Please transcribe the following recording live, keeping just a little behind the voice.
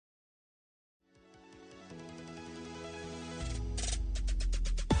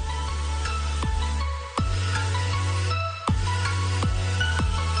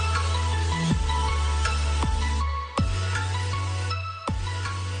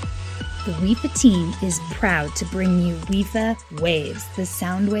The WIFA team is proud to bring you WIFA Waves, the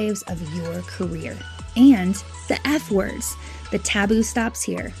sound waves of your career. And the F words, the taboo stops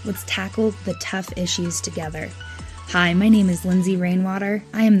here. Let's tackle the tough issues together. Hi, my name is Lindsay Rainwater.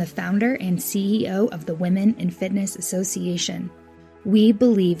 I am the founder and CEO of the Women in Fitness Association. We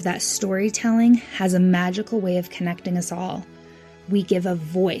believe that storytelling has a magical way of connecting us all. We give a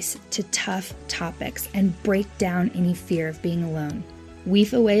voice to tough topics and break down any fear of being alone.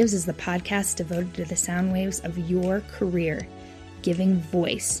 WIFA Waves is the podcast devoted to the sound waves of your career, giving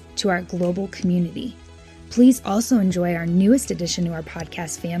voice to our global community. Please also enjoy our newest addition to our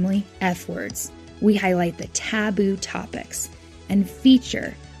podcast family, F Words. We highlight the taboo topics and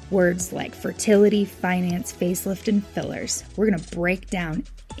feature words like fertility, finance, facelift, and fillers. We're going to break down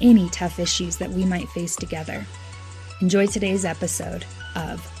any tough issues that we might face together. Enjoy today's episode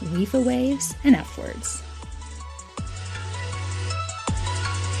of WIFA Waves and F Words.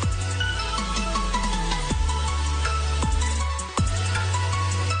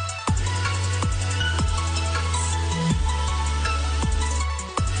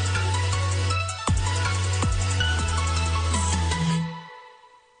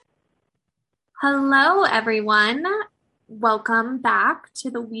 Hello, everyone. Welcome back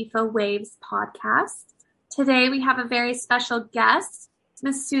to the WIFA Waves podcast. Today, we have a very special guest,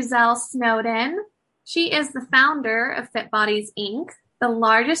 Ms. Suzelle Snowden. She is the founder of Fit Bodies, Inc., the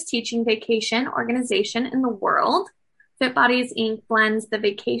largest teaching vacation organization in the world. Fit Bodies, Inc. blends the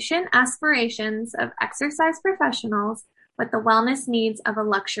vacation aspirations of exercise professionals with the wellness needs of a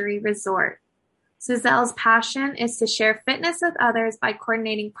luxury resort. Suzelle's passion is to share fitness with others by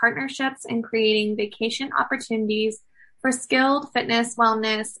coordinating partnerships and creating vacation opportunities for skilled fitness,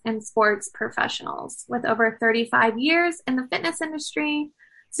 wellness, and sports professionals. With over 35 years in the fitness industry,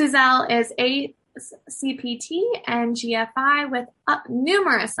 Suzelle is a CPT and GFI with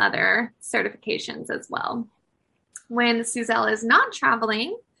numerous other certifications as well. When Suzelle is not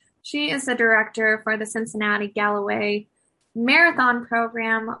traveling, she is the director for the Cincinnati Galloway Marathon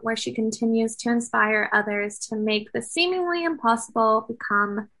program, where she continues to inspire others to make the seemingly impossible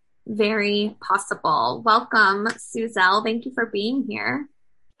become very possible. Welcome, Suzelle. Thank you for being here.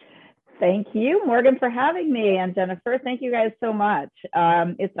 Thank you, Morgan, for having me. And Jennifer, thank you guys so much.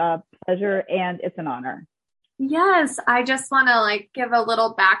 It's a pleasure and it's an honor. Yes, I just want to give a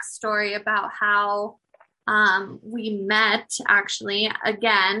little backstory about how we met, actually.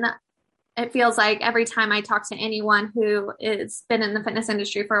 Again, it feels like every time I talk to anyone who has been in the fitness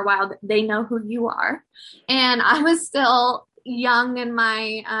industry for a while, they know who you are. And I was still young in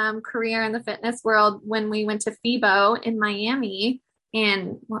my career in the fitness world when we went to FIBO in Miami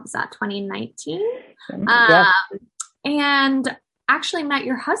in, 2019? Yeah. And actually met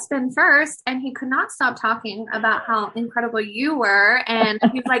your husband first, and he could not stop talking about how incredible you were. And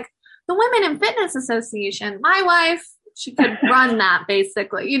he's like, the Women in Fitness Association, my wife, she could run that,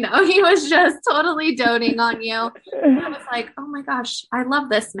 basically. He was just totally doting on you. And I was like, oh my gosh, I love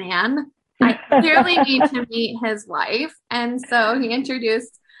this man. I clearly need to meet his wife. And so he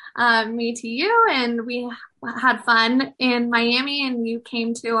introduced me to you, and we had fun in Miami, and you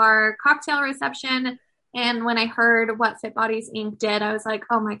came to our cocktail reception. And when I heard what Fit Bodies, Inc. did, I was like,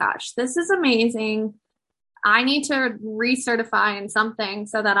 oh my gosh, this is amazing. I need to recertify in something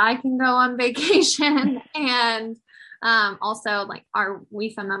so that I can go on vacation. And also, our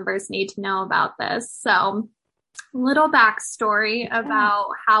WIFA members need to know about this. So, little backstory about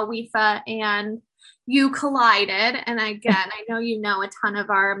how WIFA and you collided. And again, I know you know a ton of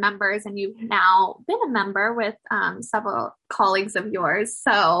our members, and you've now been a member with several colleagues of yours.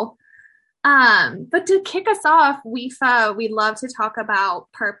 So, but to kick us off, WIFA, we love to talk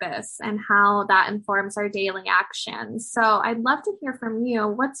about purpose and how that informs our daily actions. So I'd love to hear from you.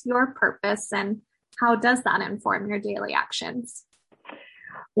 What's your purpose, and how does that inform your daily actions?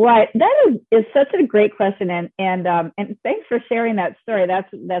 Right. That is such a great question. And thanks for sharing that story.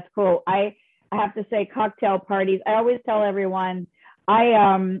 That's cool. I have to say, cocktail parties, I always tell everyone, I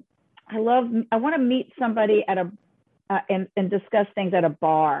want to meet somebody at and discuss things at a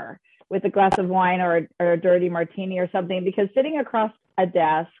bar with a glass of wine or a dirty martini or something, because sitting across a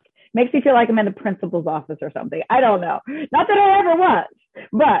desk makes me feel like I'm in the principal's office or something. I don't know. Not that I ever was,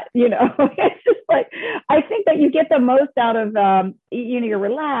 but, it's just I think that you get the most out of, you're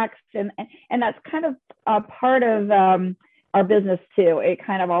relaxed, and that's kind of a part of our business too. It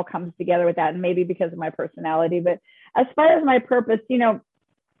kind of all comes together with that, and maybe because of my personality. But as far as my purpose,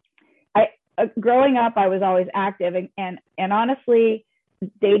 growing up, I was always active, and honestly,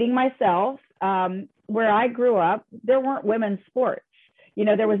 dating myself, where I grew up, there weren't women's sports.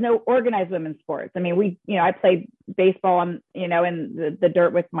 there was no organized women's sports. I mean, I played baseball on, in the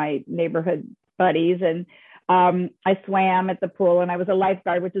dirt with my neighborhood buddies, and I swam at the pool, and I was a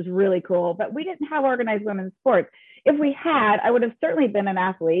lifeguard, which is really cool, but we didn't have organized women's sports. If we had, I would have certainly been an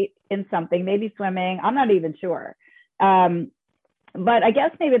athlete in something, maybe swimming. I'm not even sure. But I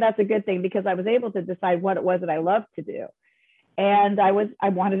guess maybe that's a good thing, because I was able to decide what it was that I loved to do. And I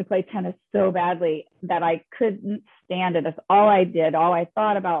wanted to play tennis so badly that I couldn't stand it. That's all I did, all I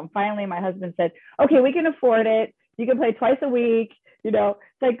thought about. And finally, my husband said, okay, we can afford it. You can play twice a week. So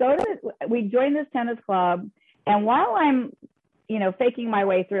we joined this tennis club. And while I'm, faking my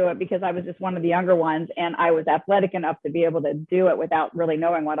way through it, because I was just one of the younger ones and I was athletic enough to be able to do it without really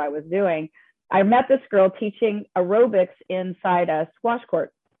knowing what I was doing, I met this girl teaching aerobics inside a squash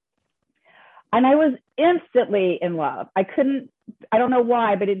court. And I was instantly in love. I don't know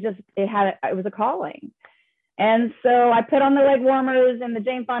why, but it was a calling. And so I put on the leg warmers and the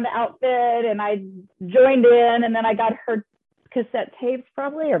Jane Fonda outfit, and I joined in, and then I got her cassette tapes,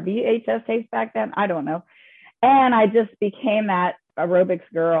 probably, or VHS tapes back then. I don't know. And I just became that aerobics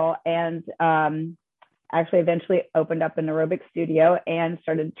girl, and actually eventually opened up an aerobics studio and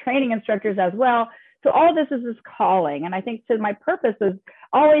started training instructors as well. So all this is calling. And I think my purpose is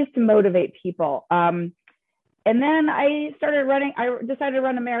always to motivate people. And then I started running. I decided to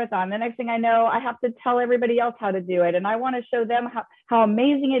run a marathon. The next thing I know, I have to tell everybody else how to do it. And I want to show them how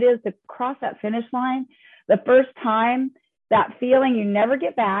amazing it is to cross that finish line. The first time, that feeling you never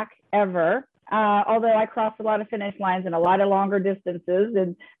get back ever. Although I crossed a lot of finish lines and a lot of longer distances,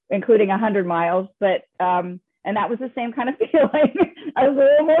 and including 100 miles. But and that was the same kind of feeling. I was a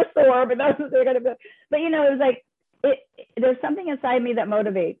little more sore, but that was the kind of. But it was like there's something inside me that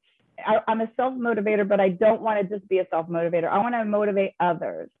motivates. I'm a self-motivator, but I don't want to just be a self-motivator. I want to motivate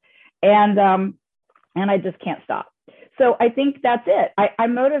others, and I just can't stop. So I think that's it. I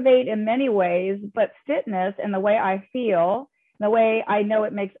motivate in many ways, but fitness and the way I feel, the way I know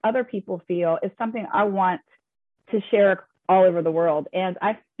it makes other people feel, is something I want to share all over the world. And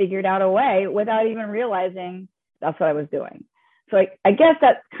I figured out a way without even realizing that's what I was doing. So I guess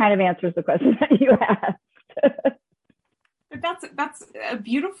that kind of answers the question that you asked. That's a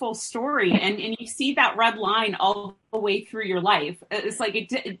beautiful story. And you see that red line all the way through your life. It's like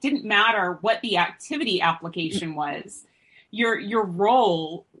it didn't matter what the activity application was. Your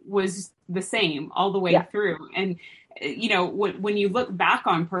role was the same all the way through. And when you look back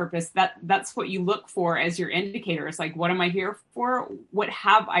on purpose, that's what you look for as your indicator. It's like, what am I here for? What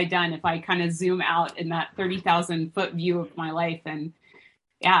have I done? If I kind of zoom out in that 30,000 foot view of my life, and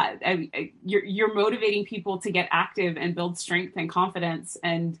you're motivating people to get active and build strength and confidence.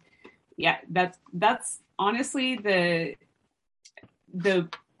 And that's honestly the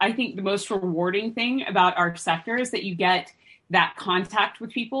I think the most rewarding thing about our sector is that you get that contact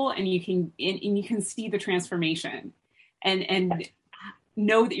with people, and you can see the transformation and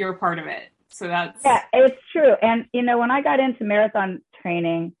know that you're a part of it. So it's true. And when I got into marathon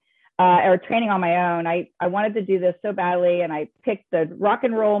training, or training on my own, I wanted to do this so badly, and I picked the Rock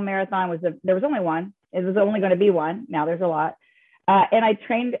and Roll Marathon. There was only one. It was only going to be one. Now there's a lot. And I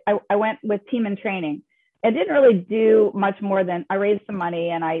trained. I went with Team in Training. I didn't really do much more than I raised some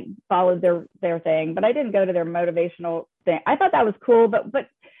money and I followed their thing, but I didn't go to their motivational thing. I thought that was cool, but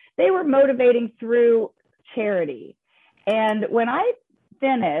they were motivating through charity. And when I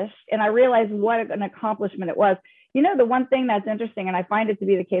finished and I realized what an accomplishment it was, the one thing that's interesting, and I find it to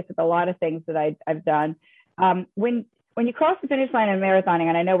be the case with a lot of things that I've done, when you cross the finish line in marathoning,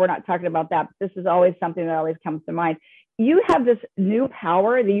 and I know we're not talking about that, but this is always something that always comes to mind, you have this new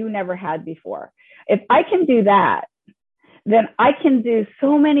power that you never had before. If I can do that, then I can do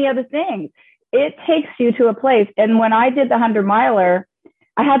so many other things. It takes you to a place. And when I did the 100-miler,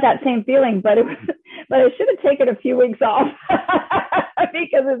 I had that same feeling, but I should have taken a few weeks off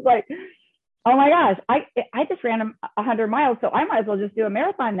because it's like, oh my gosh, I just ran 100 miles, so I might as well just do a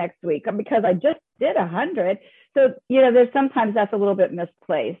marathon next week because I just did 100. So, there's sometimes that's a little bit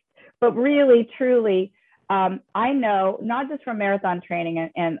misplaced, but really, truly, I know not just from marathon training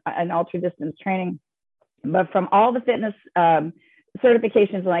and ultra distance training, but from all the fitness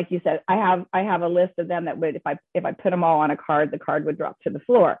certifications. Like you said, I have a list of them that would, if I put them all on a card, the card would drop to the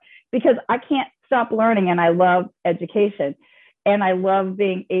floor because I can't stop learning, and I love education. And I love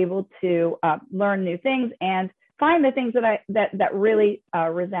being able to learn new things and find the things that really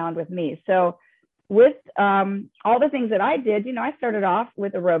resound with me. So with all the things that I did, I started off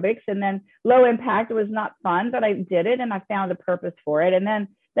with aerobics, and then low impact was not fun, but I did it and I found a purpose for it. And then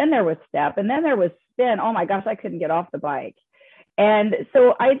there was step, and then there was spin. Oh my gosh, I couldn't get off the bike. And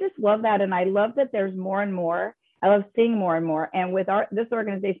so I just love that. And I love that there's more and more. I love seeing more and more. And with this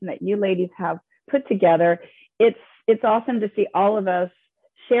organization that you ladies have put together, it's awesome to see all of us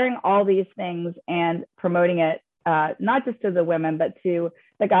sharing all these things and promoting it, not just to the women, but to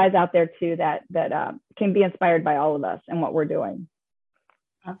the guys out there too, that can be inspired by all of us and what we're doing.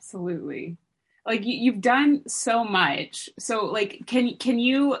 Absolutely. Like you've done so much. So like, can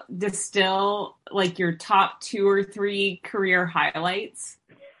you distill like your top 2 or 3 career highlights?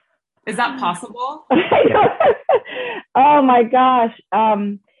 Is that possible? Oh my gosh.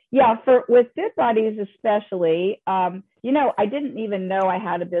 Yeah, with Fit Bodies especially, I didn't even know I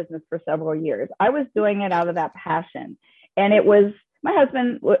had a business for several years. I was doing it out of that passion. And it was my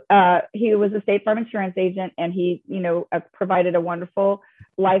husband, he was a State Farm insurance agent, and he, provided a wonderful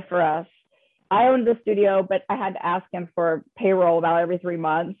life for us. I owned the studio, but I had to ask him for payroll about every 3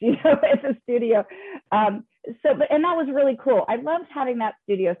 months, at the studio. And that was really cool. I loved having that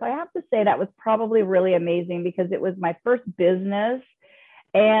studio. So I have to say that was probably really amazing because it was my first business.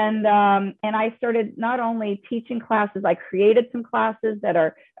 And I started not only teaching classes, I created some classes that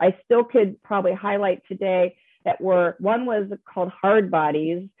I still could probably highlight today one was called Hard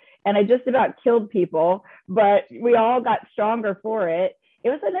Bodies, and I just about killed people, but we all got stronger for it. It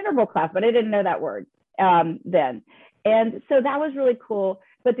was an interval class, but I didn't know that word then. And so that was really cool.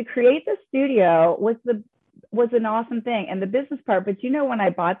 But to create the studio was an awesome thing. And the business part, but when I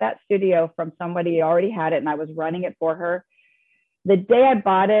bought that studio from somebody who already had it and I was running it for her, the day I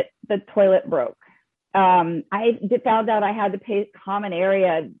bought it, the toilet broke. I found out I had to pay common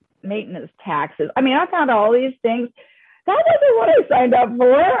area maintenance taxes. I mean, I found all these things. That wasn't what I signed up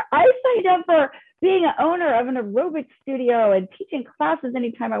for. I signed up for being an owner of an aerobic studio and teaching classes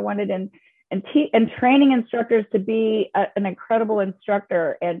anytime I wanted, and training instructors to be an incredible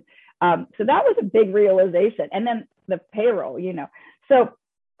instructor. And so that was a big realization. And then the payroll, So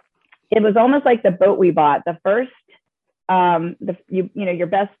it was almost like the boat we bought. The first, your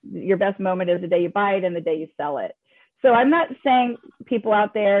best moment is the day you buy it and the day you sell it. So I'm not saying people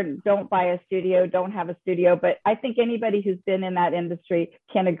out there don't buy a studio, don't have a studio, but I think anybody who's been in that industry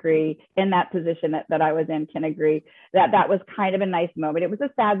can agree, in that position that I was in, can agree that was kind of a nice moment. It was a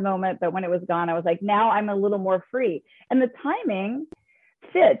sad moment, but when it was gone, I was like, now I'm a little more free. And the timing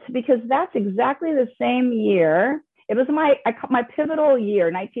fits because that's exactly the same year. It was my pivotal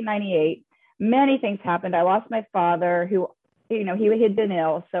year, 1998. Many things happened. I lost my father, who, he had been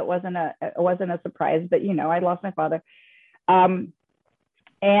ill, so it wasn't a surprise. But I lost my father, and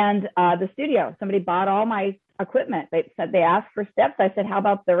the studio. Somebody bought all my equipment. They asked for steps. I said, "How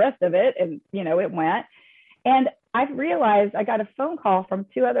about the rest of it?" And it went. And I realized I got a phone call from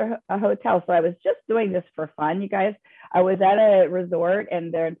 2 other hotels. So I was just doing this for fun, you guys. I was at a resort,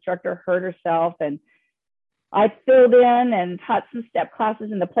 and their instructor hurt herself, and I filled in and taught some step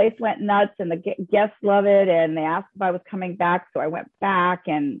classes, and the place went nuts, and the guests love it. And they asked if I was coming back. So I went back,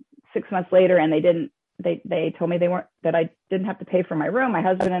 and 6 months later, and they told me that I didn't have to pay for my room. My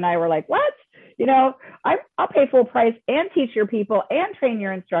husband and I were like, what? I'll pay full price and teach your people and train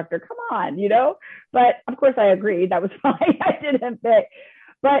your instructor. Come on, but of course I agreed. That was fine. I didn't pay.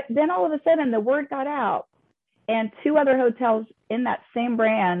 But then all of a sudden the word got out, and 2 other hotels in that same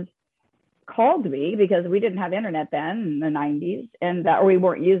brand called me, because we didn't have internet then in the 90s, and or we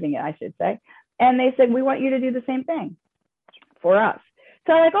weren't using it, I should say. And they said, we want you to do the same thing for us.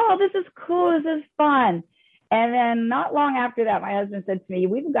 So I'm like, oh, this is cool. This is fun. And then not long after that, my husband said to me,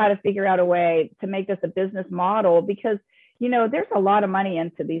 we've got to figure out a way to make this a business model, because, there's a lot of money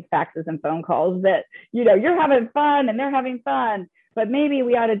into these faxes and phone calls that, you're having fun and they're having fun, but maybe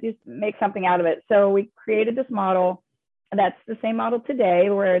we ought to make something out of it. So we created this model. That's the same model today,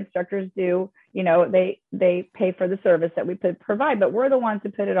 where instructors do, they pay for the service that we provide, but we're the ones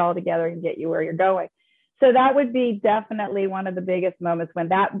who put it all together and get you where you're going. So that would be definitely one of the biggest moments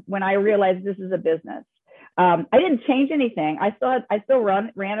when I realized this is a business. I didn't change anything. I still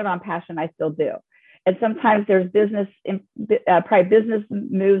ran it on passion. I still do. And sometimes there's probably business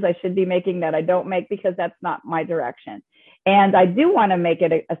moves I should be making that I don't make because that's not my direction. And I do want to make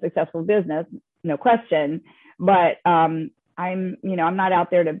it a successful business, no question. But I'm not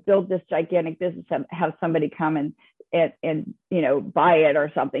out there to build this gigantic business and have somebody come and buy it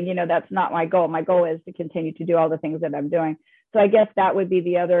or something. That's not my goal. My goal is to continue to do all the things that I'm doing. So I guess that would be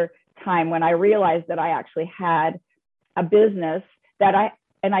the other time when I realized that I actually had a business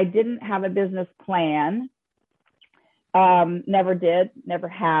and I didn't have a business plan. Never did, never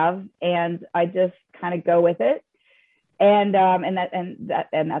have. And I just kind of go with it. And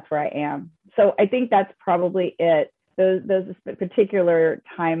that's where I am. So I think that's probably it. Those particular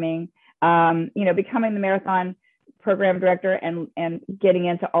timing, becoming the marathon program director and getting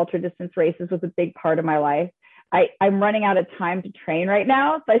into ultra distance races was a big part of my life. I'm running out of time to train right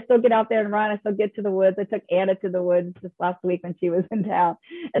now. So I still get out there and run. I still get to the woods. I took Anna to the woods just last week when she was in town.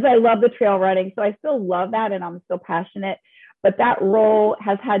 And so I love the trail running. So I still love that and I'm still passionate. But that role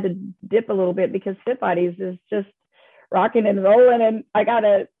has had to dip a little bit because Fit Bodies is just rocking and rolling. And I got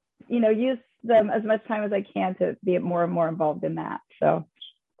to, use them as much time as I can to be more and more involved in that. So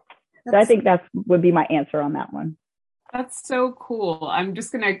I think that would be my answer on that one. That's so cool. I'm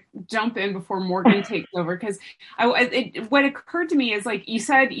just going to jump in before Morgan takes over because what occurred to me is like you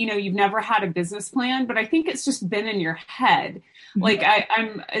said, you've never had a business plan, but I think it's just been in your head. Like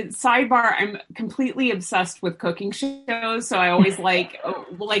I'm completely obsessed with cooking shows. So I always like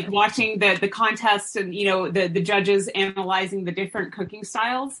watching the contests and, the judges analyzing the different cooking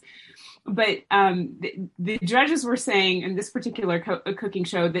styles. But the judges were saying in this particular cooking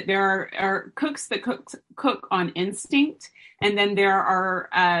show that there are cooks that cook on instinct, and then there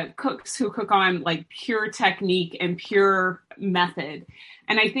are cooks who cook on like pure technique and pure method.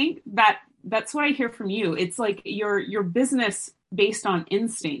 And I think that's what I hear from you. It's like your business based on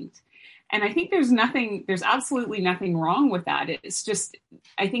instinct. And I think there's absolutely nothing wrong with that. It's just,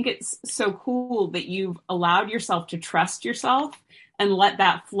 I think it's so cool that you've allowed yourself to trust yourself and let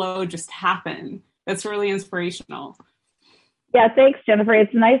that flow just happen. That's really inspirational. Yeah, thanks, Jennifer.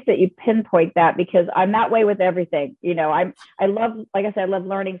 It's nice that you pinpoint that because I'm that way with everything. I love, like I said, I love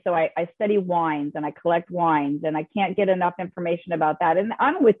learning. So I study wines and I collect wines and I can't get enough information about that. And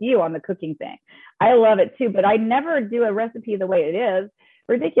I'm with you on the cooking thing. I love it too, but I never do a recipe the way it is.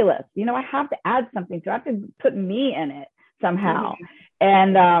 Ridiculous. I have to add something to it. I have to put me in it somehow.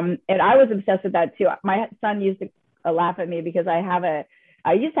 Mm-hmm. And I was obsessed with that too. My son used to laugh at me because I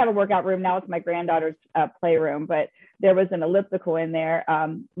used to have a workout room. Now it's my granddaughter's playroom, but there was an elliptical in there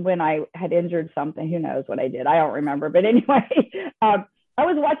when I had injured something. Who knows what I did? I don't remember. But anyway, I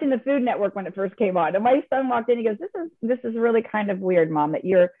was watching the Food Network when it first came on, and my son walked in. He goes, "This is really kind of weird, Mom, that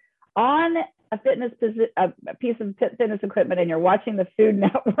you're on a piece of fitness equipment and you're watching the Food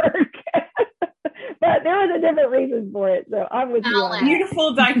Network." But there was a different reason for it. So I'm with you on that.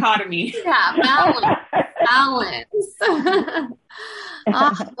 Beautiful dichotomy. Yeah, balance.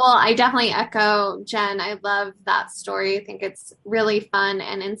 Well, I definitely echo Jen. I love that story. I think it's really fun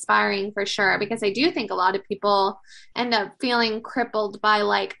and inspiring for sure, because I do think a lot of people end up feeling crippled by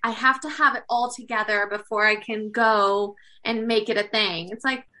like, I have to have it all together before I can go and make it a thing. It's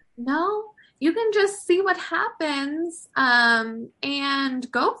like, no, you can just see what happens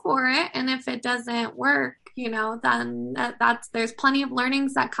and go for it. And if it doesn't work, then there's plenty of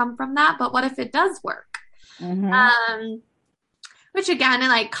learnings that come from that. But what if it does work? Mm-hmm. Which again, it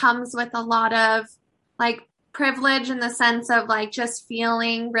like comes with a lot of like privilege in the sense of like just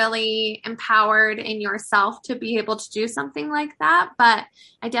feeling really empowered in yourself to be able to do something like that. But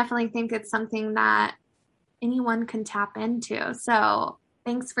I definitely think it's something that anyone can tap into. So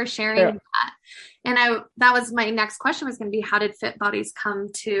thanks for sharing that. And that was my next question was going to be, how did Fit Bodies come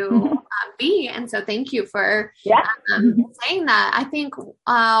to be? And so thank you for saying that. I think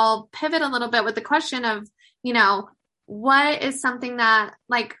I'll pivot a little bit with the question of, what is something that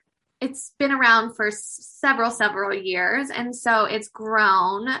like it's been around for several years. And so it's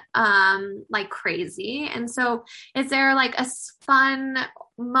grown like crazy. And so is there like a fun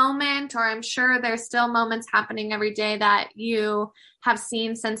moment, or I'm sure there's still moments happening every day that you have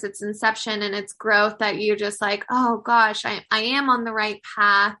seen since its inception and its growth that you just like, oh gosh, I am on the right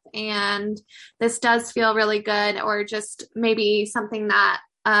path and this does feel really good, or just maybe something that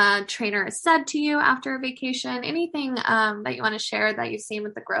a trainer has said to you after a vacation, anything that you want to share that you've seen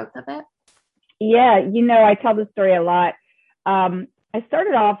with the growth of it? Yeah, I tell this story a lot. I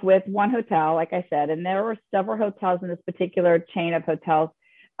started off with one hotel, like I said, and there were several hotels in this particular chain of hotels.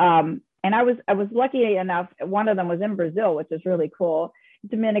 And I was lucky enough, one of them was in Brazil, which is really cool.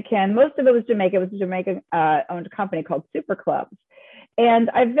 Dominican, most of it was Jamaica. It was a Jamaican owned company called Super Clubs. And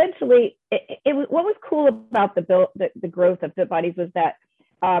I eventually, what was cool about the growth of Fit Bodies was that,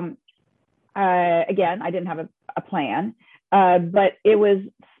 again, I didn't have a plan, but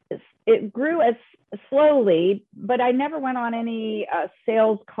it grew as slowly, but I never went on any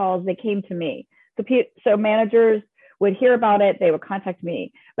sales calls. They came to me. So managers would hear about it. They would contact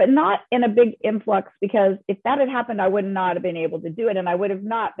me, but not in a big influx, because if that had happened, I would not have been able to do it. And I would have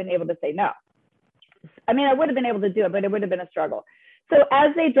not been able to say no. I mean, I would have been able to do it, but it would have been a struggle. So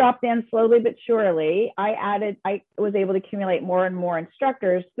as they dropped in slowly but surely, I was able to accumulate more and more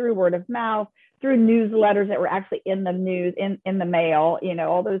instructors through word of mouth, through newsletters that were actually in the news, in the mail,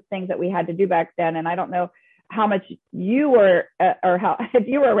 all those things that we had to do back then. And I don't know how much you were, or how, if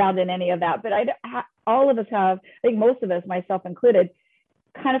you were around in any of that, but all of us have, I think most of us, myself included,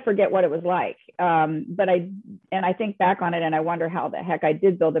 kind of forget what it was like. But I think back on it and I wonder how the heck I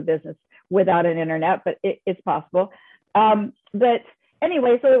did build a business without an internet, but it's possible. But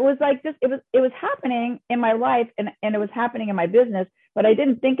anyway, so it was like just, it was happening in my life and it was happening in my business, but I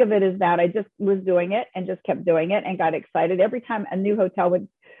didn't think of it as that. I just was doing it and just kept doing it and got excited every time a new hotel would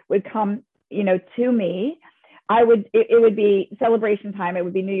come, to me. It would be celebration time. It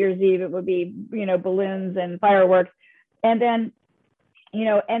would be New Year's Eve. It would be, balloons and fireworks. And then,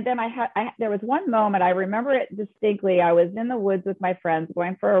 there was one moment, I remember it distinctly. I was in the woods with my friends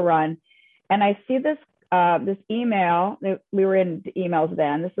going for a run, and I see this email. We were in emails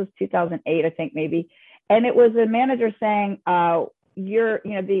then. This was 2008, I think maybe. And it was a manager saying,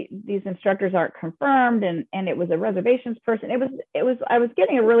 these instructors aren't confirmed. And it was a reservations person. I was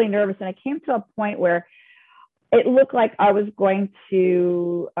getting really nervous, and it came to a point where it looked like I was going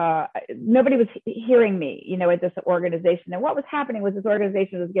to, nobody was hearing me, at this organization. And what was happening was this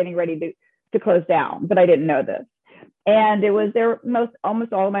organization was getting ready to close down, but I didn't know this. And it was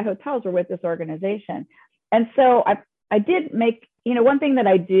almost all of my hotels were with this organization. And so I did make, one thing that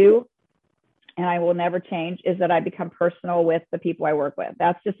I do, and I will never change, is that I become personal with the people I work with.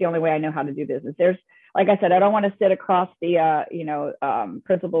 That's just the only way I know how to do business. Like I said, I don't want to sit across the,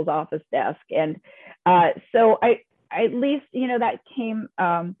 principal's office desk. And so I at least, that came,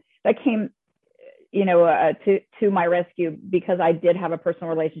 to my rescue, because I did have a personal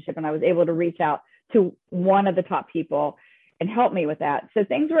relationship and I was able to reach out to one of the top people and help me with that. So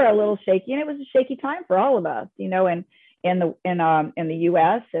things were a little shaky, and it was a shaky time for all of us, and in the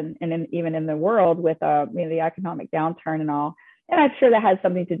U.S. and even in the world with the economic downturn and all. And I'm sure that has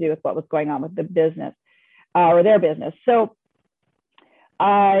something to do with what was going on with the business or their business. So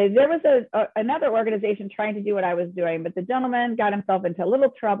there was another organization trying to do what I was doing, but the gentleman got himself into a little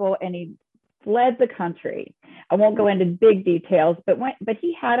trouble and he fled the country. I won't go into big details, but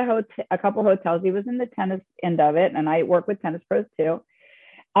he had a couple hotels. He was in the tennis end of it, and I work with tennis pros too.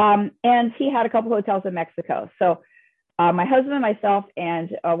 And he had a couple hotels in Mexico. So my husband and myself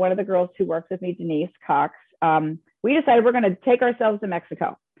and one of the girls who works with me, Denise Cox, we decided we're going to take ourselves to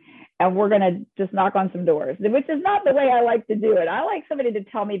Mexico, and we're going to just knock on some doors, which is not the way I like to do it. I like somebody to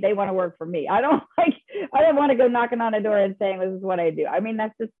tell me they want to work for me. I don't want to go knocking on a door and saying, this is what I do. I mean,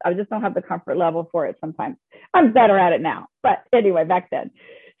 I just don't have the comfort level for it sometimes. I'm better at it now. But anyway, back then.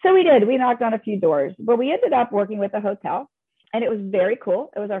 So we knocked on a few doors, but we ended up working with a hotel, and it was very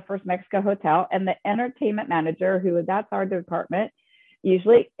cool. It was our first Mexico hotel, and the entertainment manager, that's our department,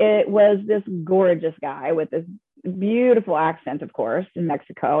 usually, it was this gorgeous guy with this beautiful accent, of course, in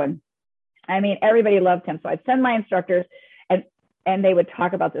Mexico. And I mean, everybody loved him. So I'd send my instructors, and they would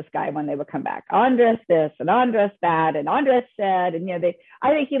talk about this guy when they would come back. Andres this and Andres that, and Andres said, and I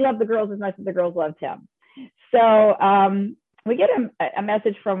think he loved the girls as much as the girls loved him. So we get a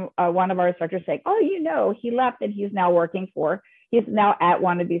message from one of our instructors saying, he left and he's now at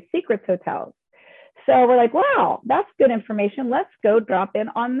one of these Secrets hotels. So we're like, wow, that's good information. Let's go drop in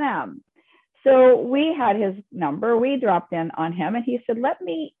on them. So we had his number. We dropped in on him, and he said, let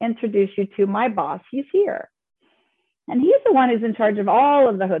me introduce you to my boss. He's here. And he's the one who's in charge of all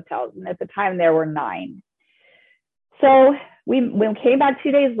of the hotels. And at the time there were 9. So we came back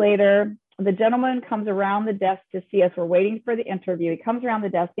 2 days later. The gentleman comes around the desk to see us. We're waiting for the interview. He comes around the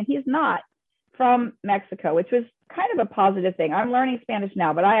desk, and he's not from Mexico, which was kind of a positive thing. I'm learning Spanish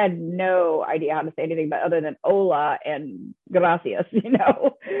now, but I had no idea how to say anything other than hola and gracias,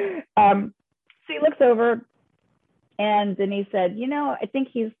 So he looks over, and Denise said, I think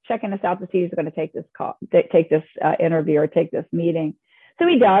he's checking us out to see if he's going to take this call, take this interview or take this meeting. So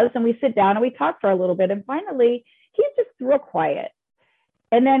he does, and we sit down and we talk for a little bit, and finally he's just real quiet.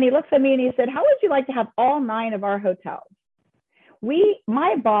 And then he looks at me and he said, how would you like to have all 9 of our hotels?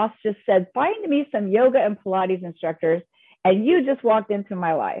 My boss just said, find me some yoga and Pilates instructors, and you just walked into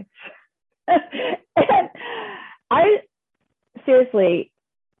my life. And I seriously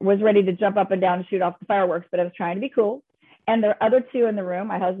was ready to jump up and down and shoot off the fireworks, but I was trying to be cool. And there are other 2 in the room,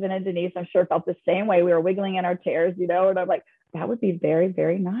 my husband and Denise, I'm sure felt the same way. We were wiggling in our chairs, and I'm like, that would be very,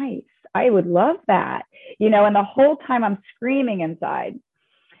 very nice. I would love that, and the whole time I'm screaming inside.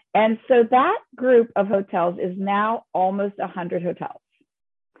 And so that group of hotels is now almost 100 hotels.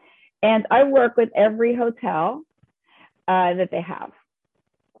 And I work with every hotel that they have.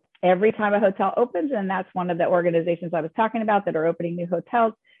 Every time a hotel opens, and that's one of the organizations I was talking about that are opening new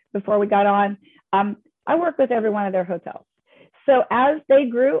hotels before we got on, I work with every one of their hotels. So as they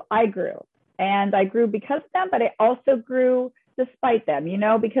grew, I grew. And I grew because of them, but I also grew despite them,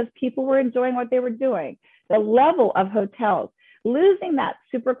 because people were enjoying what they were doing. The level of hotels. Losing that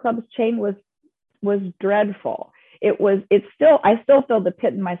Super Clubs chain was dreadful. I still feel the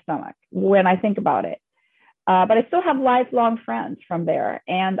pit in my stomach when I think about it. But I still have lifelong friends from there,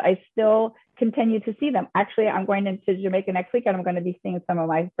 and I still continue to see them. Actually, I'm going into Jamaica next week, and I'm going to be seeing some of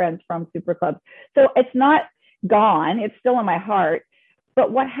my friends from Super Clubs. So it's not gone. It's still in my heart.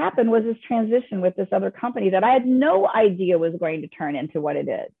 But what happened was this transition with this other company that I had no idea was going to turn into what it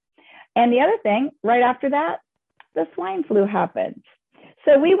is. And the other thing, right after that, the swine flu happened.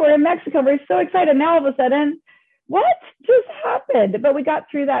 So we were in Mexico. We were so excited. Now all of a sudden, what just happened? But we got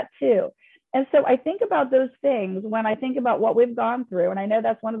through that too. And so I think about those things when I think about what we've gone through. And I know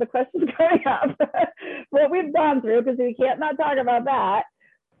that's one of the questions coming up, what we've gone through, because we can't not talk about that.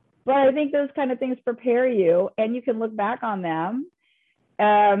 But I think those kind of things prepare you, and you can look back on them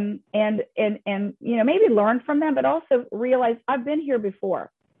and maybe learn from them, but also realize I've been here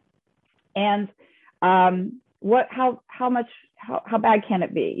before. And how bad can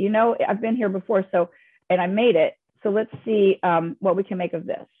it be? I've been here before, and I made it. So let's see what we can make of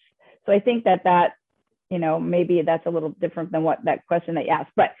this. So I think that maybe that's a little different than what that question that you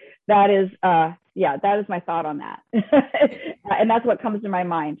asked, but that is my thought on that. And that's what comes to my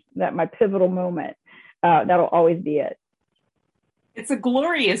mind, that my pivotal moment, that'll always be it. It's a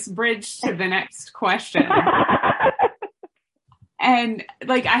glorious bridge to the next question. And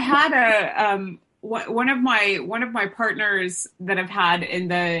like I had one of my partners that I've had in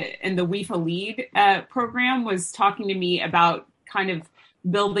the WIFA Lead program was talking to me about kind of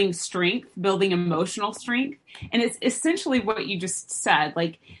building emotional strength. And it's essentially what you just said.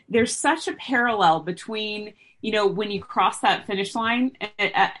 Like there's such a parallel between, when you cross that finish line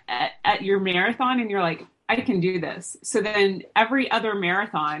at your marathon and you're like, I can do this. So then every other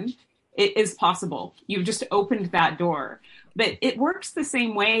marathon it is possible. You've just opened that door. But it works the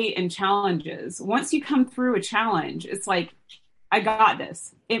same way in challenges. Once you come through a challenge, it's like, I got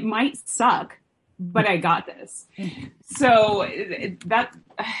this. It might suck, but I got this. So I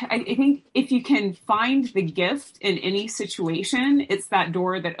think if you can find the gift in any situation, it's that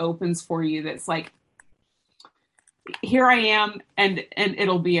door that opens for you. That's like, here I am, and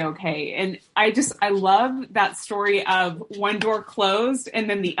it'll be okay. And I love that story of one door closed and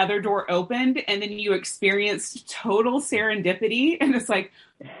then the other door opened, and then you experienced total serendipity. And it's like,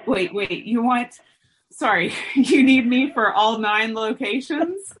 wait, you need me for all 9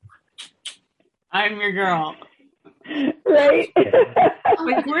 locations? I'm your girl. Right?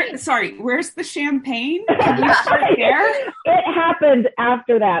 Like, where's the champagne? Can you start there? It happened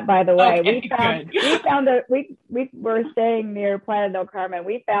after that, by the way. Okay, we were staying near Playa del Carmen.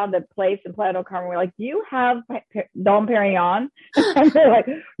 We found a place in Playa del Carmen. We're like, do you have Dom Perignon? And they're like,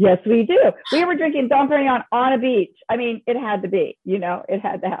 yes, we do. We were drinking Dom Perignon on a beach. I mean, it had to be, it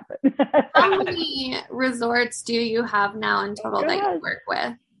had to happen. How many resorts do you have now in total that you work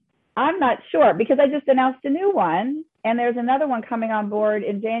with? I'm not sure, because I just announced a new one, and there's another one coming on board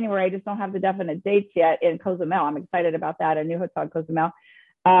in January. I just don't have the definite dates yet in Cozumel. I'm excited about that, a new hotel in Cozumel.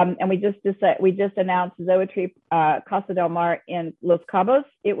 And we just announced Zoetrip Costa del Mar in Los Cabos.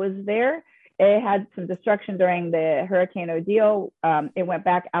 It was there. It had some destruction during the Hurricane Odile. It went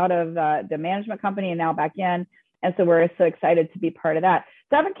back out of the management company and now back in. And so we're so excited to be part of that.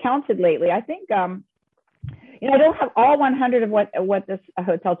 So I haven't counted lately. I think I don't have all 100 of what this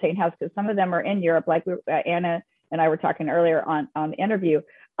hotel chain has, because some of them are in Europe, like Anna and I were talking earlier on the interview.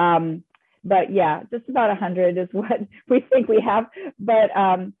 But yeah, just about 100 is what we think we have. But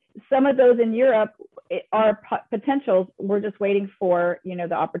some of those in Europe are potentials. We're just waiting for,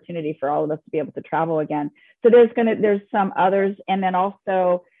 the opportunity for all of us to be able to travel again. So there's some others. And then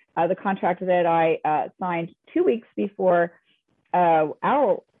also the contract that I signed 2 weeks before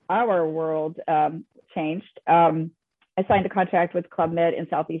our world changed. I signed a contract with Club Med in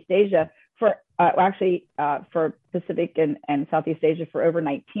Southeast Asia for Pacific and Southeast Asia for over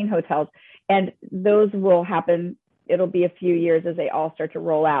 19 hotels. And those will happen. It'll be a few years as they all start to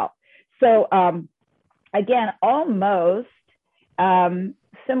roll out. So again, almost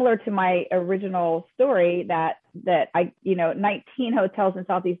similar to my original story that I, 19 hotels in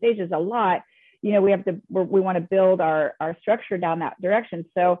Southeast Asia is a lot. We want to build our structure down that direction.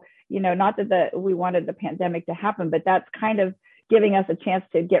 So, not that we wanted the pandemic to happen, but that's kind of giving us a chance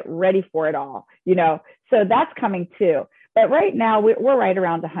to get ready for it all, so that's coming too. But right now we're right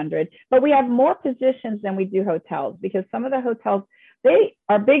around 100, but we have more positions than we do hotels, because some of the hotels, they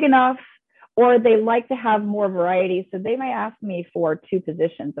are big enough, or they like to have more variety. So they might ask me for 2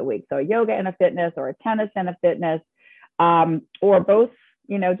 positions a week. So a yoga and a fitness, or a tennis and a fitness, or both,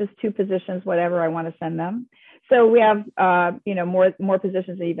 just 2 positions, whatever I want to send them. So we have, more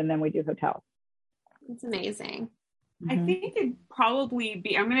positions even than we do hotels. It's amazing. I think it'd probably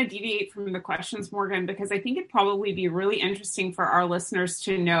be, I'm going to deviate from the questions, Morgan, because I think it'd probably be really interesting for our listeners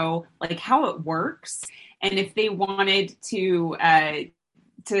to know like how it works. And if they wanted to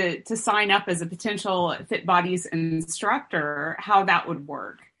sign up as a potential Fit Bodies instructor, how that would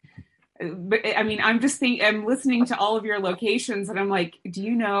work. But I mean, I'm listening to all of your locations and I'm like, do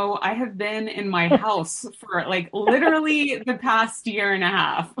you know, I have been in my house for like literally the past year and a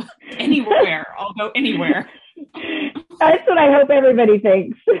half. Anywhere, I'll go anywhere. That's what I hope everybody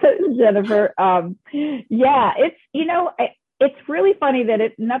thinks, Jennifer. Yeah, it's really funny that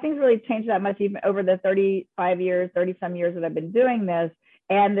nothing's really changed that much even over the 30 some years that I've been doing this.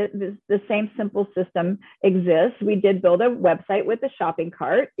 And the same simple system exists. We did build a website with a shopping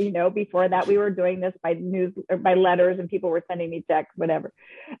cart. Before that, we were doing this by by letters, and people were sending me texts, whatever.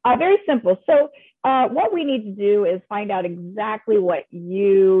 Very simple. So what we need to do is find out exactly what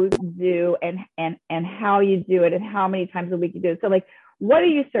you do and how you do it and how many times a week you do it. So like, what are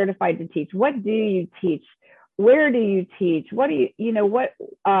you certified to teach? What do you teach? Where do you teach? What do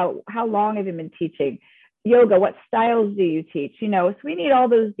how long have you been teaching? Yoga, what styles do you teach? So we need all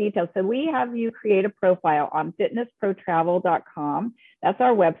those details. So we have you create a profile on fitnessprotravel.com. That's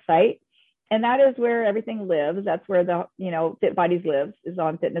our website. And that is where everything lives. That's where the, Fit Bodies lives, is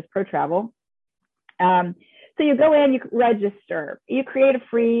on Fitness Pro Travel. So you go in, you register, you create a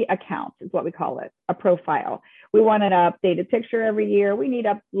free account is what we call it, a profile. We want an updated picture every year. We need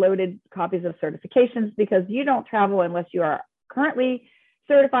uploaded copies of certifications because you don't travel unless you are currently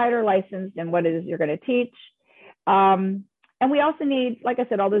certified or licensed in what it is you're going to teach. And we also need, like I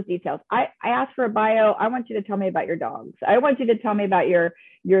said, all those details. I asked for a bio. I want you to tell me about your dogs. I want you to tell me about your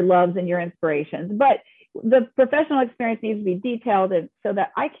loves and your inspirations. But the professional experience needs to be detailed so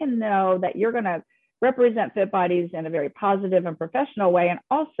that I can know that you're going to represent Fit Bodies in a very positive and professional way. And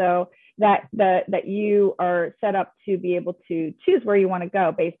also that you are set up to be able to choose where you want to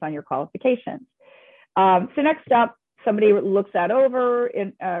go based on your qualifications. So next up, somebody looks that over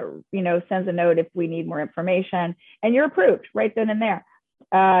and, sends a note if we need more information, and you're approved right then and there.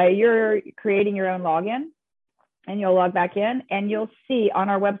 You're creating your own login, and you'll log back in, and you'll see on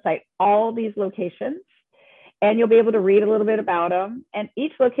our website all these locations, and you'll be able to read a little bit about them. And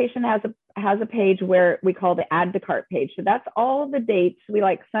each location has a page where we call the add to cart page. So that's all the dates. We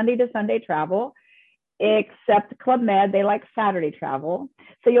like Sunday to Sunday travel, except Club Med, they like Saturday travel.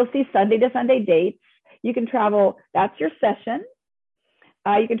 So you'll see Sunday to Sunday dates. You can travel, that's your session.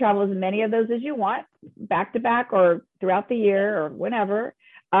 You can travel as many of those as you want, back to back or throughout the year or whenever,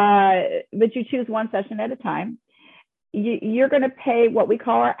 but you choose one session at a time. You're going to pay what we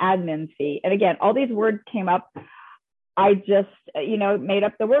call our admin fee. And again, all these words came up. I just, made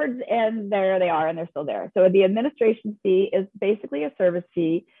up the words, and there they are, and they're still there. So the administration fee is basically a service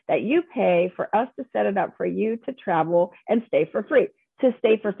fee that you pay for us to set it up for you to travel and stay for free. To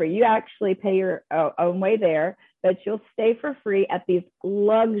stay for free. You actually pay your own way there, but you'll stay for free at these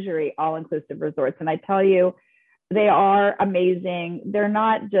luxury all-inclusive resorts. And I tell you, they are amazing. They're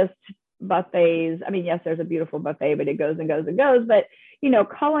not just buffets. I mean, yes, there's a beautiful buffet, but it goes and goes and goes. But,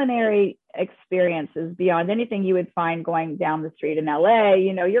 culinary experiences beyond anything you would find going down the street in LA.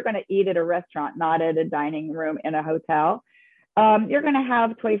 You're going to eat at a restaurant, not at a dining room in a hotel. You're going to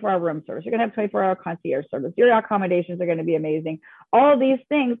have 24-hour room service. You're going to have 24-hour concierge service. Your accommodations are going to be amazing. All these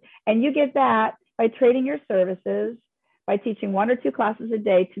things. And you get that by trading your services, by teaching 1 or 2 classes a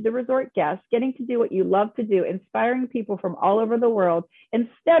day to the resort guests, getting to do what you love to do, inspiring people from all over the world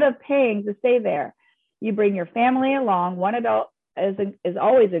instead of paying to stay there. You bring your family along. One adult is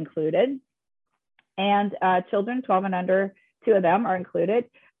always included. And children 12 and under, 2 of them are included.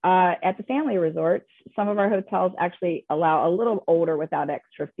 At the family resorts, some of our hotels actually allow a little older without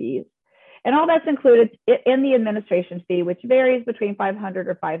extra fees. And all that's included in the administration fee, which varies between $500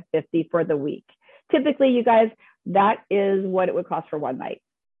 or $550 for the week. Typically, you guys, that is what it would cost for one night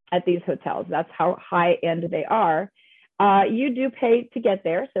at these hotels. That's how high end they are. You do pay to get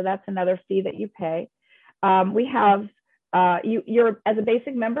there, so that's another fee that you pay. We have, you're as a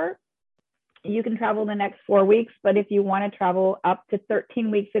basic member, you can travel the next 4 weeks, but if you want to travel up to 13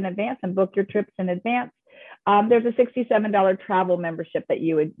 weeks in advance and book your trips in advance, there's a $67 travel membership that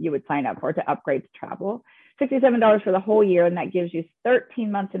you would sign up for to upgrade to travel. $67 for the whole year, and that gives you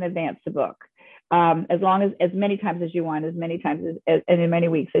 13 months in advance to book, as many times as you want, as many times and in many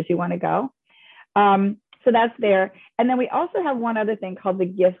weeks as you want to go. So that's there. And then we also have one other thing called the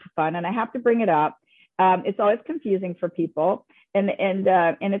gift fund, and I have to bring it up. It's always confusing for people. And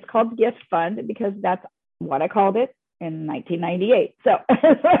it's called Gift Fund because that's what I called it in 1998. So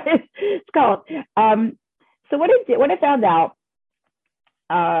it's called. So what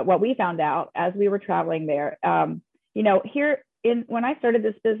we found out as we were traveling there, here when I started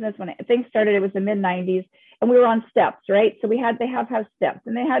this business, when things started, it was the mid 90s, and we were on steps, right? So we had to have steps,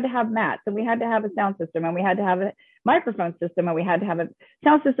 and they had to have mats, and we had to have a sound system, and we had to have a microphone system, and we had to have a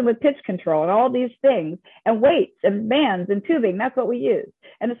sound system with pitch control and all these things, and weights and bands and tubing. That's what we used,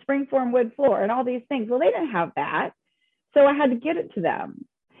 and a springform wood floor and all these things. Well, they didn't have that. So I had to get it to them,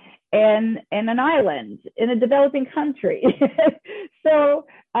 and an island in a developing country. So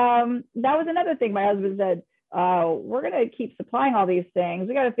that was another thing my husband said, we're going to keep supplying all these things.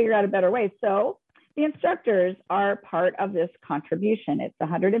 We got to figure out a better way. So the instructors are part of this contribution. It's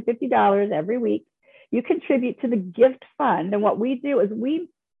 $150 every week. You contribute to the gift fund. And what we do is we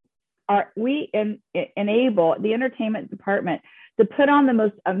enable the entertainment department to put on the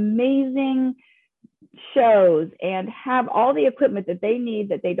most amazing shows and have all the equipment that they need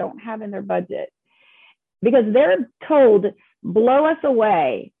that they don't have in their budget, because they're told, blow us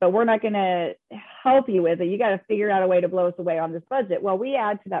away, but we're not going to help you with it. You got to figure out a way to blow us away on this budget. Well, we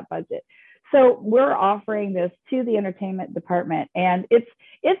add to that budget. So we're offering this to the entertainment department, and it's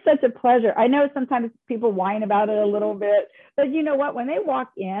such a pleasure. I know sometimes people whine about it a little bit, but you know what? When they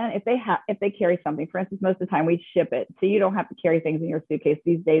walk in, if they carry something, for instance, most of the time we ship it, so you don't have to carry things in your suitcase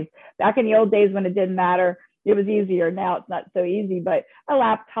these days. Back in the old days when it didn't matter, it was easier. Now it's not so easy, but a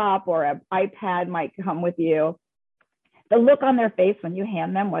laptop or an iPad might come with you. The look on their face when you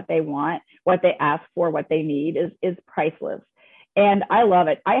hand them what they want, what they ask for, what they need is priceless. And I love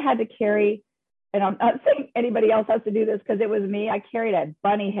it. I had to carry, and I'm not saying anybody else has to do this because it was me. I carried a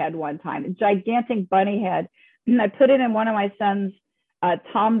bunny head one time, a gigantic bunny head. And I put it in one of my son's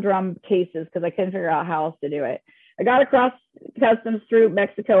tom drum cases because I couldn't figure out how else to do it. I got across customs through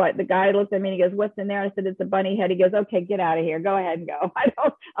Mexico. The guy looked at me and he goes, "What's in there?" I said, "It's a bunny head." He goes, "Okay, get out of here. Go ahead and go."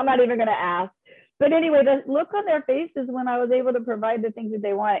 I'm not even going to ask. But anyway, the look on their faces when I was able to provide the things that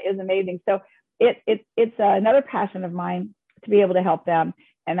they want is amazing. So it's another passion of mine to be able to help them.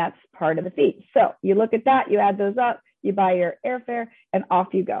 And that's part of the fee. So you look at that, you add those up, you buy your airfare, and off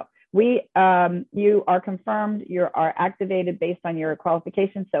you go. You are confirmed, you are activated based on your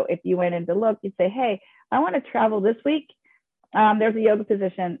qualifications. So if you went in to look, you'd say, "Hey, I want to travel this week. There's a yoga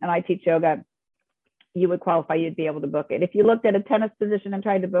position and I teach yoga." You would qualify, you'd be able to book it. If you looked at a tennis position and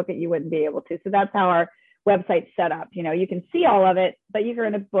tried to book it, you wouldn't be able to. So that's how our website's set up. You can see all of it, but you're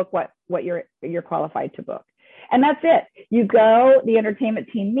going to book what you're qualified to book. And that's it. You go, the entertainment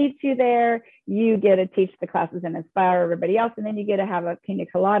team meets you there, you get to teach the classes and inspire everybody else, and then you get to have a pina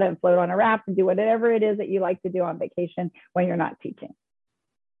colada and float on a raft and do whatever it is that you like to do on vacation when you're not teaching.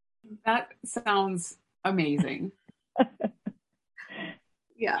 That sounds amazing.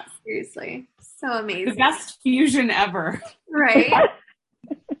 Yeah, seriously. So amazing. The best fusion ever. Right.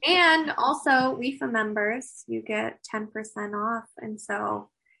 And also, WIFA members, you get 10% off. And so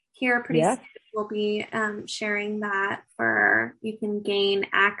here pretty soon we'll be sharing that you can gain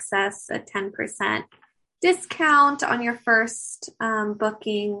access, a 10% discount on your first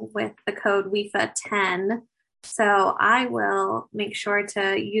booking with the code WIFA10. So I will make sure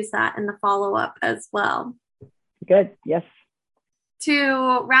to use that in the follow-up as well. Good. Yes.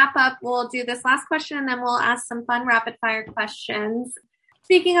 To wrap up, we'll do this last question and then we'll ask some fun rapid fire questions.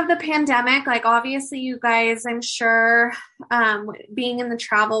 Speaking of the pandemic, obviously you guys, I'm sure, being in the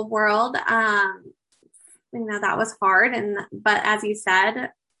travel world, that was hard. But as you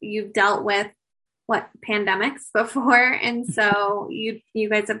said, you've dealt with pandemics before. And so you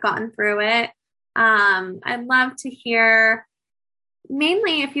guys have gotten through it. I'd love to hear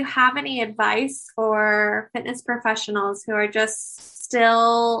mainly if you have any advice for fitness professionals who are just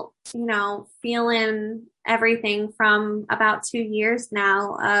still, feeling everything from about 2 years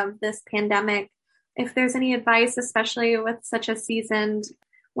now of this pandemic. If there's any advice, especially with such a seasoned,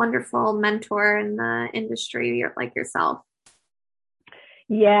 wonderful mentor in the industry like yourself.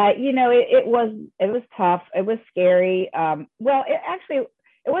 Yeah, it was tough. It was scary.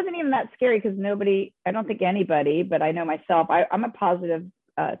 It wasn't even that scary because I don't think anybody, but I know myself, I'm a positive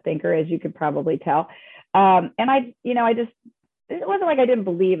thinker, as you could probably tell. And it wasn't like I didn't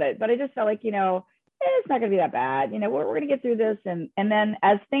believe it, but I just felt like, it's not going to be that bad. We're going to get through this. And then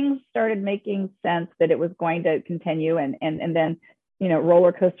as things started making sense that it was going to continue and then,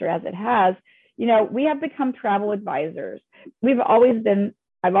 roller coaster as it has, we have become travel advisors. I've always been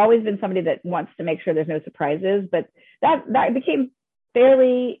somebody that wants to make sure there's no surprises, but that became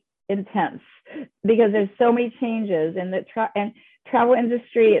fairly intense because there's so many changes and the travel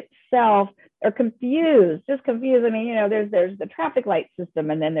industry itself are just confused. I mean, there's the traffic light system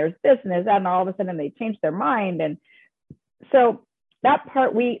and then there's this and there's that, and all of a sudden they change their mind. And so that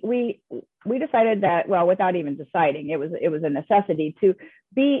part, we decided that, well, without even deciding, it was a necessity to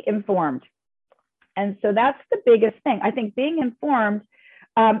be informed. And so that's the biggest thing. I think being informed,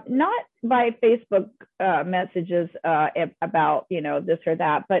 not by Facebook messages about, this or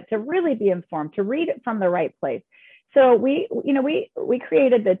that, but to really be informed, to read it from the right place. So we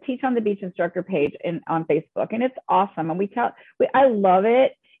created the Teach on the Beach instructor page on Facebook, and it's awesome. And I love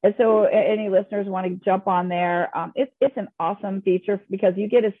it. And so any listeners want to jump on there, it's an awesome feature because you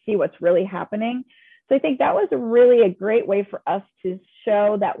get to see what's really happening. So I think that was really a great way for us to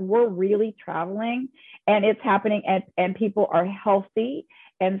show that we're really traveling and it's happening, and people are healthy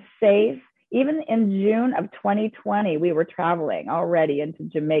and safe. Even in June of 2020, we were traveling already into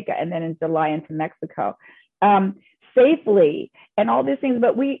Jamaica and then in July into Mexico, safely and all these things.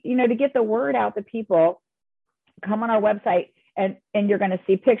 But we, to get the word out to people, come on our website and you're going to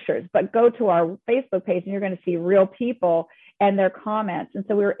see pictures, but go to our Facebook page and you're going to see real people and their comments. And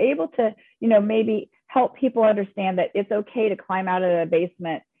so we were able to, maybe help people understand that it's okay to climb out of the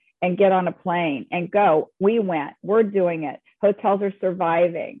basement and get on a plane and go. We went, we're doing it. Hotels are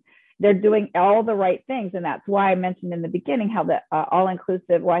surviving. They're doing all the right things. And that's why I mentioned in the beginning how the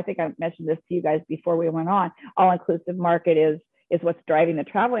all-inclusive, well, I think I mentioned this to you guys before we went on, all-inclusive market is what's driving the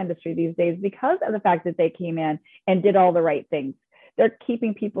travel industry these days because of the fact that they came in and did all the right things. They're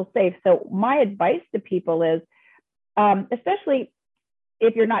keeping people safe. So my advice to people is, especially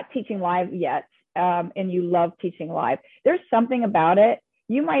if you're not teaching live yet, and you love teaching live, there's something about it.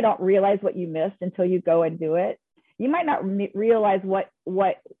 You might not realize what you missed until you go and do it. You might not realize what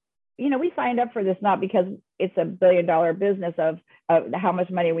we signed up for this not because it's $1 billion business of how much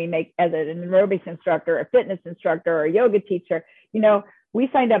money we make as an aerobics instructor, a fitness instructor, or a yoga teacher. We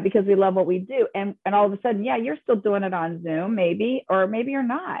signed up because we love what we do. And all of a sudden, yeah, you're still doing it on Zoom, maybe, or maybe you're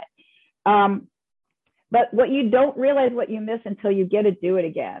not. But what you don't realize what you miss until you get to do it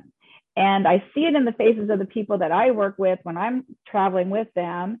again. And I see it in the faces of the people that I work with when I'm traveling with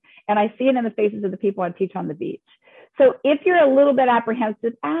them. And I see it in the faces of the people I teach on the beach. So if you're a little bit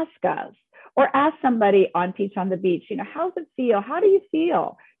apprehensive, ask us or ask somebody on Teach on the Beach, how does it feel? How do you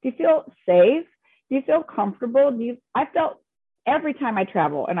feel? Do you feel safe? Do you feel comfortable? I felt every time I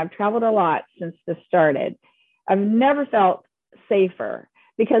travel, and I've traveled a lot since this started, I've never felt safer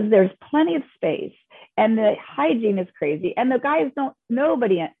because there's plenty of space and the hygiene is crazy. And the guys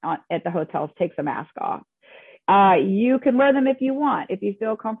nobody at the hotels takes a mask off. You can wear them if you want, if you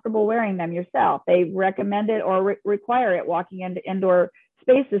feel comfortable wearing them yourself. They recommend it or require it walking into indoor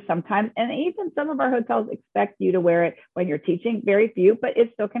spaces sometimes. And even some of our hotels expect you to wear it when you're teaching, very few, but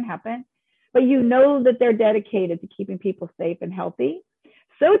it still can happen. But that they're dedicated to keeping people safe and healthy.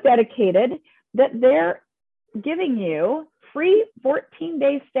 So dedicated that they're giving you free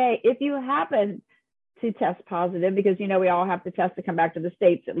 14-day stay if you happen to test positive, because we all have to test to come back to the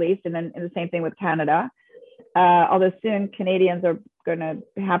States at least, and then the same thing with Canada. Although soon Canadians are going to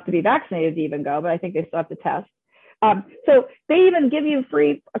have to be vaccinated to even go, but I think they still have to test. So they even give you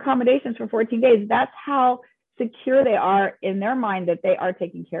free accommodations for 14 days. That's how secure they are in their mind that they are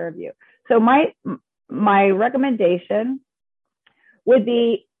taking care of you. So my recommendation would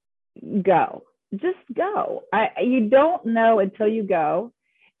be go. Just go. You don't know until you go.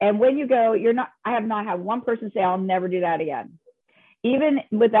 And when you go, I have not had one person say, I'll never do that again. Even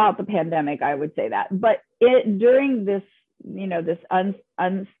without the pandemic, I would say that. But during this, we're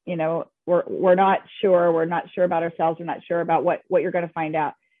not sure. We're not sure about ourselves. We're not sure about what you're going to find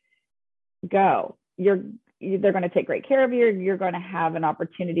out. Go. They're going to take great care of you. You're going to have an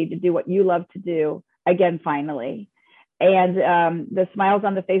opportunity to do what you love to do again, finally. And the smiles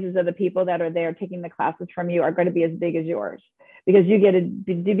on the faces of the people that are there taking the classes from you are going to be as big as yours, because you get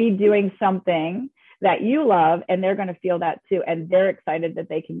to be doing something that you love, and they're going to feel that too. And they're excited that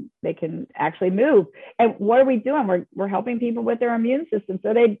they can actually move. And what are we doing? We're helping people with their immune system.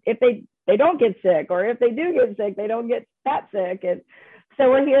 So if they don't get sick, or if they do get sick, they don't get that sick. And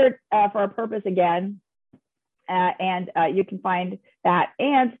so we're here for a purpose again. And you can find that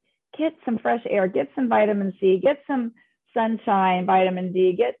and get some fresh air, get some vitamin C, get some sunshine, vitamin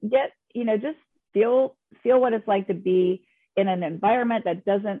D, just feel what it's like to be in an environment that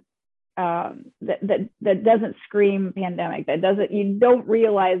doesn't that doesn't scream pandemic, you don't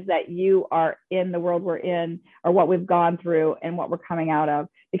realize that you are in the world we're in, or what we've gone through and what we're coming out of,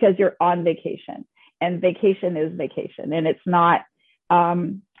 because you're on vacation, and vacation is vacation. And it's not,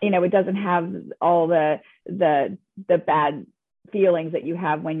 it doesn't have all the bad feelings that you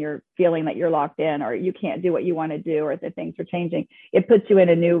have when you're feeling that you're locked in, or you can't do what you want to do, or that things are changing. It puts you in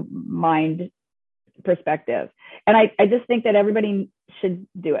a new mind perspective. And I just think that everybody should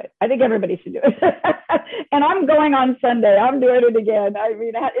do it. I think everybody should do it. And I'm going on Sunday. I'm doing it again. I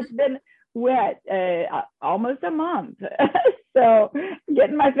mean, it's been wet, almost a month. So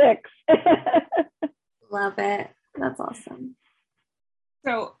getting my fix. Love it. That's awesome.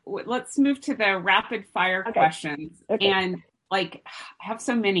 So let's move to the rapid fire questions. Okay. And like, I have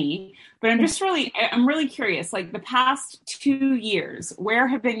so many, but I'm really curious, like the past 2 years, where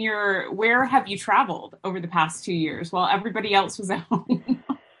have you traveled over the past 2 years while everybody else was at home?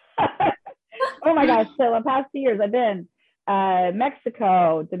 Oh my gosh. So the past 2 years I've been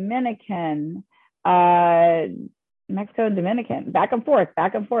Mexico, Dominican, back and forth,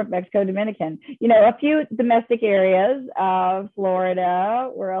 Mexico, Dominican, a few domestic areas,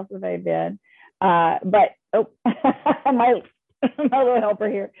 Florida, where else have I been? But my little helper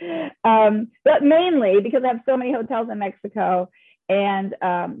here. But mainly because I have so many hotels in Mexico and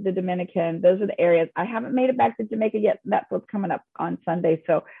the Dominican, those are the areas. I haven't made it back to Jamaica yet. That's what's coming up on Sunday.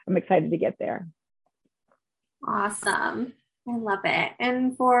 So I'm excited to get there. Awesome. I love it.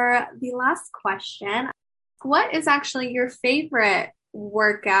 And for the last question, what is actually your favorite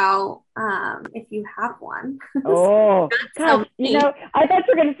workout, if you have one? Oh, gosh, I thought you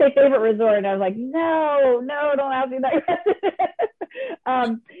were going to say favorite resort, and I was like, no, don't ask me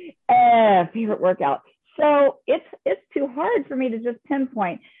that. Favorite workout. So it's too hard for me to just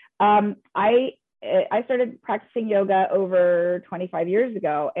pinpoint. I started practicing yoga over 25 years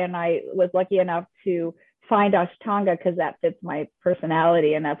ago, and I was lucky enough to find Ashtanga because that fits my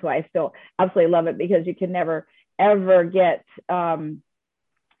personality, and that's why I still absolutely love it, because you can never ever get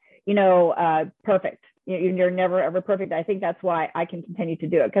perfect. You're never ever perfect. I think that's why I can continue to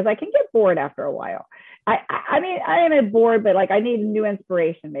do it, because I can get bored after a while. I mean, I am bored, but like I need new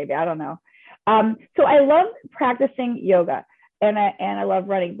inspiration, maybe, I don't know. So I love practicing yoga, and I love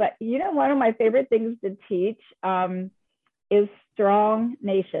running, but one of my favorite things to teach is Strong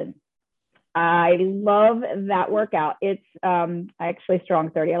Nation. I love that workout. It's actually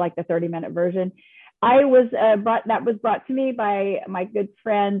Strong 30. I like the 30-minute version. That was brought to me by my good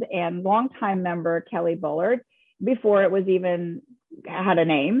friend and longtime member, Kelly Bullard, before it was even had a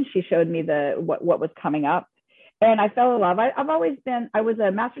name. She showed me what was coming up, and I fell in love. I was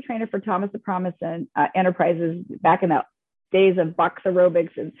a master trainer for Thomas the Promise and Enterprises back in the days of box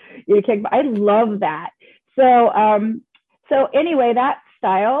aerobics and I love that. So anyway, that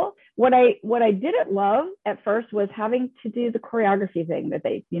style. What I didn't love at first was having to do the choreography thing that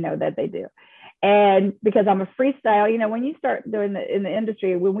they do. And because I'm a freestyle, when you start doing in the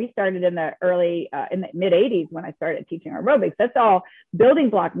industry, when we started in the mid 80s, when I started teaching aerobics, that's all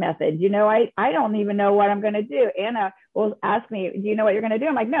building block methods. I don't even know what I'm going to do. Anna will ask me, do you know what you're going to do?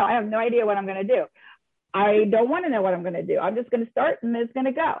 I'm like, no, I have no idea what I'm going to do. I don't want to know what I'm going to do. I'm just going to start and it's going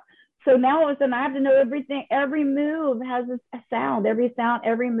to go. So now all of a sudden I have to know everything. Every move has a sound. Every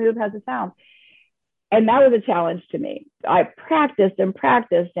move has a sound. And that was a challenge to me. I practiced and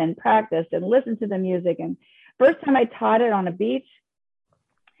listened to the music. And first time I taught it on a beach,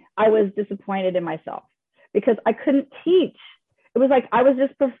 I was disappointed in myself because I couldn't teach. It was like I was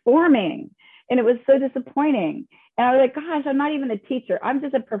just performing, and it was so disappointing. And I was like, gosh, I'm not even a teacher. I'm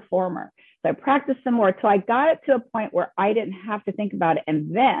just a performer. So I practiced some more till I got it to a point where I didn't have to think about it.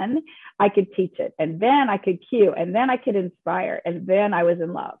 And then I could teach it. And then I could cue. And then I could inspire. And then I was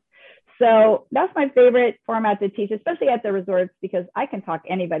in love. So that's my favorite format to teach, especially at the resorts, because I can talk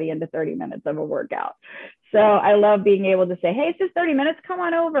anybody into 30 minutes of a workout. So I love being able to say, hey, it's just 30 minutes. Come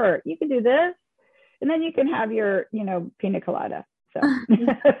on over. You can do this. And then you can have your, pina colada. So.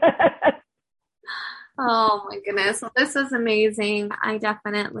 Oh my goodness. Well, this is amazing. I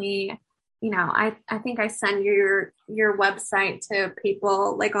definitely, I think I send your website to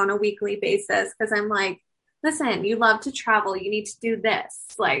people like on a weekly basis, because I'm like, listen, you love to travel. You need to do this.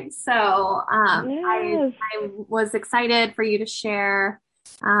 Yes. I was excited for you to share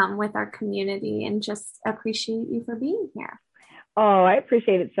with our community, and just appreciate you for being here. Oh, I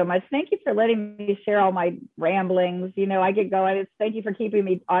appreciate it so much. Thank you for letting me share all my ramblings. I get going. Thank you for keeping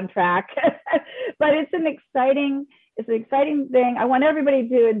me on track. But it's an exciting thing. I want everybody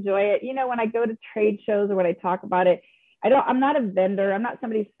to enjoy it. When I go to trade shows or when I talk about it, I'm not a vendor. I'm not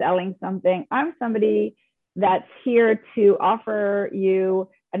somebody selling something. I'm somebody that's here to offer you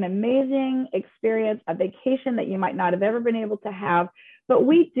an amazing experience, a vacation that you might not have ever been able to have. But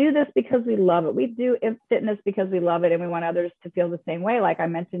we do this because we love it. We do fitness because we love it, and we want others to feel the same way, like I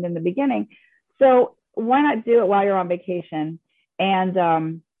mentioned in the beginning. So why not do it while you're on vacation?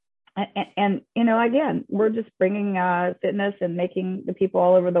 And again, we're just bringing fitness and making the people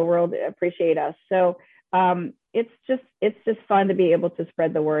all over the world appreciate us. So it's just fun to be able to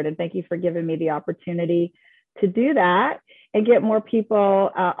spread the word. And thank you for giving me the opportunity to do that and get more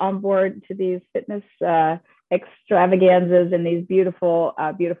people on board to these fitness extravaganzas in these beautiful,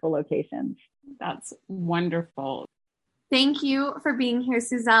 beautiful locations. That's wonderful. Thank you for being here,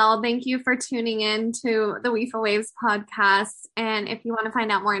 Suzelle. Thank you for tuning in to the We for Waves podcast. And if you want to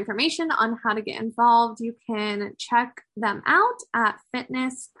find out more information on how to get involved, you can check them out at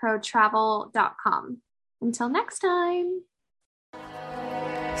fitnessprotravel.com. Until next time.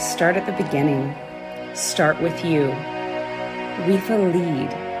 Start at the beginning. Start with you. WIFA Lead.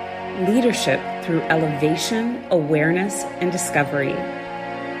 Leadership through elevation, awareness, and discovery.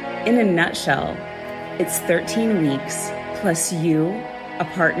 In a nutshell, it's 13 weeks plus you, a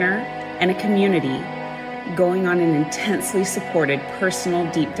partner, and a community going on an intensely supported personal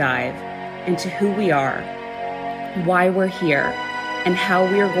deep dive into who we are, why we're here, and how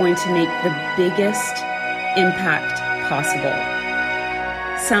we are going to make the biggest impact possible.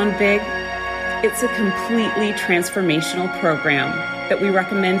 Sound big? It's a completely transformational program that we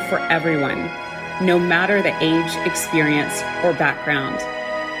recommend for everyone, no matter the age, experience, or background.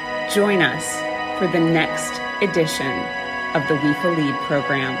 Join us for the next edition of the WIFA Lead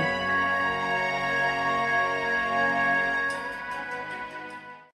program.